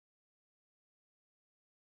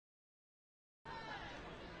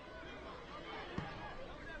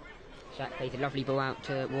Jack plays a lovely ball out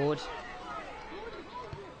to Ward.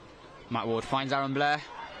 Matt Ward finds Aaron Blair.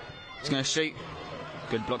 He's going to shoot.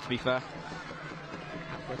 Good block, to be fair.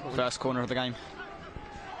 First corner of the game.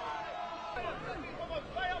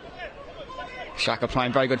 Shaq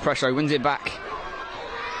applying very good pressure. He wins it back.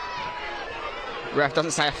 Ref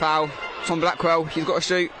doesn't say a foul. Tom Blackwell, he's got to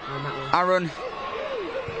shoot. Aaron.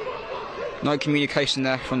 No communication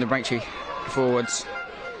there from the Braintree forwards.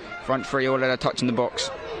 Front three, all at a touch in the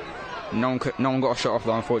box. No one got a shot off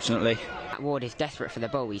though, unfortunately. Ward is desperate for the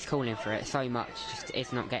ball. He's calling for it so much, just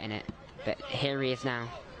is not getting it. But here he is now.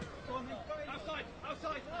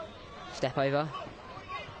 Step over.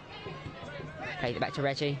 Plays it back to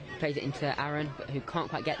Reggie. Plays it into Aaron, who can't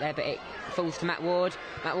quite get there, but it falls to Matt Ward.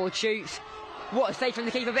 Matt Ward shoots. What a save from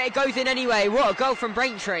the keeper, but it goes in anyway. What a goal from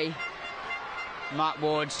Braintree. Matt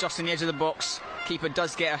Ward's just on the edge of the box. Keeper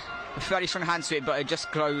does get a fairly strong hand to it, but it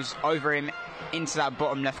just goes over him into that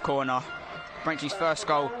bottom left corner. Braintree's first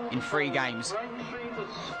goal in 3 games.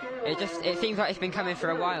 It seems like it's been coming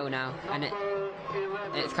for a while now, and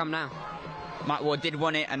it's come now. Matt Ward did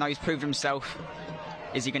want it, and now he's proved himself.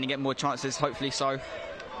 Is he going to get more chances? Hopefully so.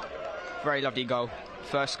 Very lovely goal.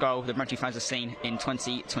 First goal the Braintree fans have seen in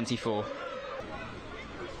 2024.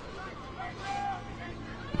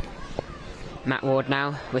 Matt Ward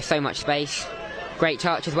now with so much space. Great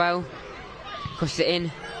touch as well. Crosses it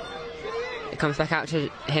in. It comes back out to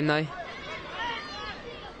him though.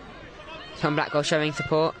 Tom Blackwell showing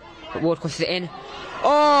support, but Ward crosses it in.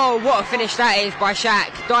 Oh, what a finish that is by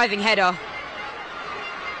Shaq. Diving header.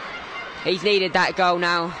 He's needed that goal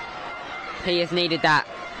now. He has needed that.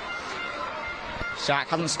 Shaq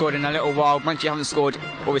hasn't scored in a little while. Braintree haven't scored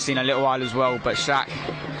obviously in a little while as well, but Shaq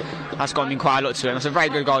has gotten in quite a lot to him. It's a very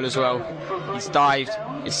good goal as well. He's dived,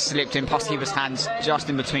 it's slipped in past the keeper's hands, just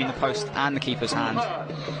in between the post and the keeper's hand.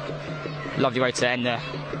 Lovely way to end the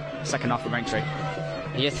second half of Braintree.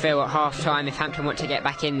 You just feel at half time, if Hampton want to get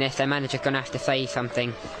back in this, their manager's going to have to say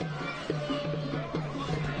something.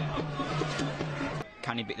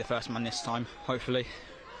 Can he beat the first man this time? Hopefully.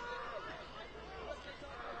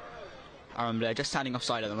 Aaron Blair just standing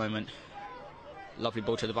offside at the moment. Lovely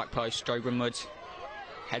ball to the back post. Joe Grimwood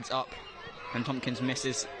heads up and Tompkins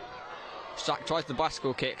misses. Shaq tries the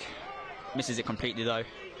bicycle kick, misses it completely though.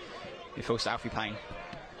 He falls to Alfie Payne.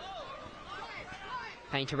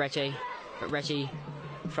 Payne to Reggie, but Reggie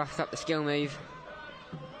fluffs up the skill move.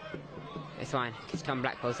 It's fine, because Tom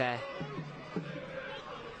Blackwell's there.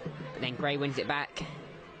 But then Gray wins it back.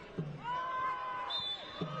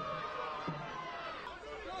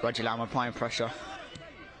 Reggie Lamb applying pressure.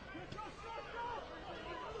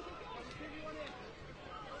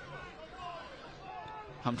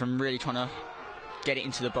 Hampton really trying to get it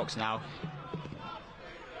into the box now.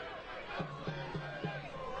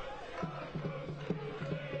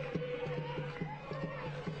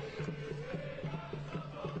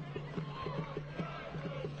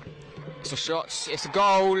 It's a shot, it's a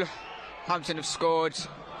goal. Hampton have scored.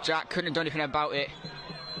 Jack couldn't do anything about it.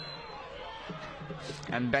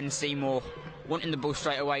 And Ben Seymour wanting the ball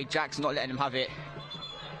straight away. Jack's not letting him have it.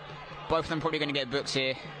 Both of them probably going to get booked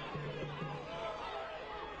here.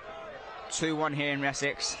 2-1 here in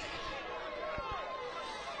Essex.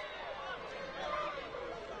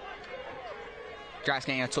 Jack's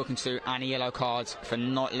getting a talking to and a yellow card for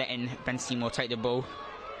not letting Ben Seymour take the ball.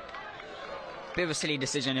 Bit of a silly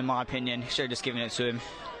decision in my opinion. Should have just given it to him.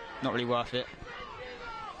 Not really worth it.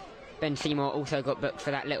 Ben Seymour also got booked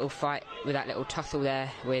for that little fight, with that little tussle there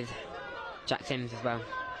with Jack Sims as well.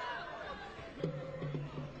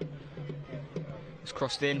 It's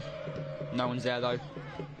crossed in. No one's there though.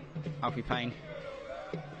 Alfie Payne.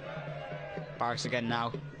 Barris again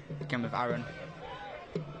now. Again with Aaron.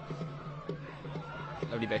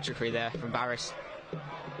 Lovely bit of trickery there from Barris.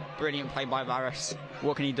 Brilliant play by Barris.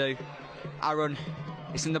 What can he do? Aaron.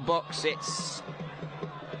 It's in the box. It's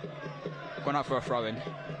gone up for a throw-in.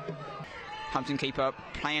 Hampton keeper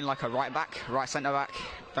playing like a right back, right centre back.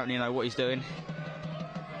 Don't really know what he's doing.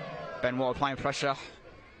 Ben Watt applying pressure.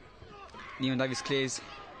 Neiman Davis clears.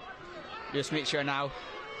 Lewis Mitchell now.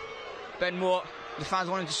 Ben Watt, the fans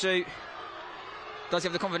want him to shoot. Does he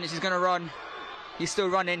have the confidence? He's going to run. He's still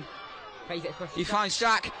running. He finds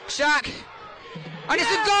Shaq. Shaq! And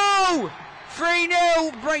it's a goal!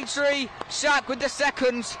 3-0 Braintree. Shaq with the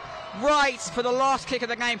second. Right for the last kick of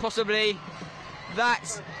the game possibly.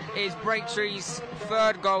 That is Braintree's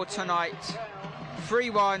third goal tonight.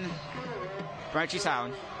 3-1 Braintree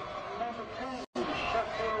Town.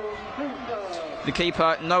 The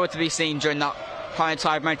keeper nowhere to be seen during that high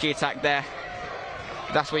tide Braintree attack there.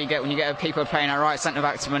 That's what you get when you get a keeper playing at right centre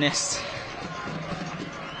back to an assist.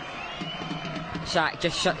 Shaq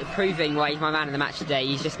just proving why he's my man of the match today.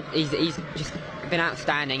 He's just been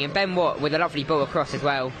outstanding, and Ben Watt with a lovely ball across as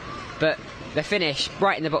well. But the finish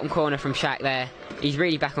right in the bottom corner from Shaq there. He's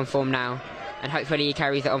really back on form now, and hopefully he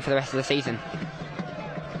carries it on for the rest of the season.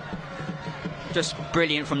 Just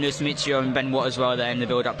brilliant from Lewis Mitchell and Ben Watt as well there in the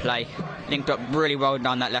build-up play. Linked up really well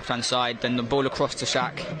down that left-hand side, then the ball across to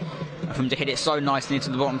Shaq. And for him to hit it so nicely into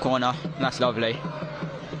the bottom corner, that's lovely.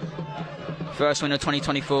 First win of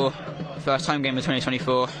 2024, first home game of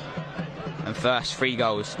 2024, and first 3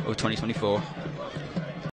 goals of 2024.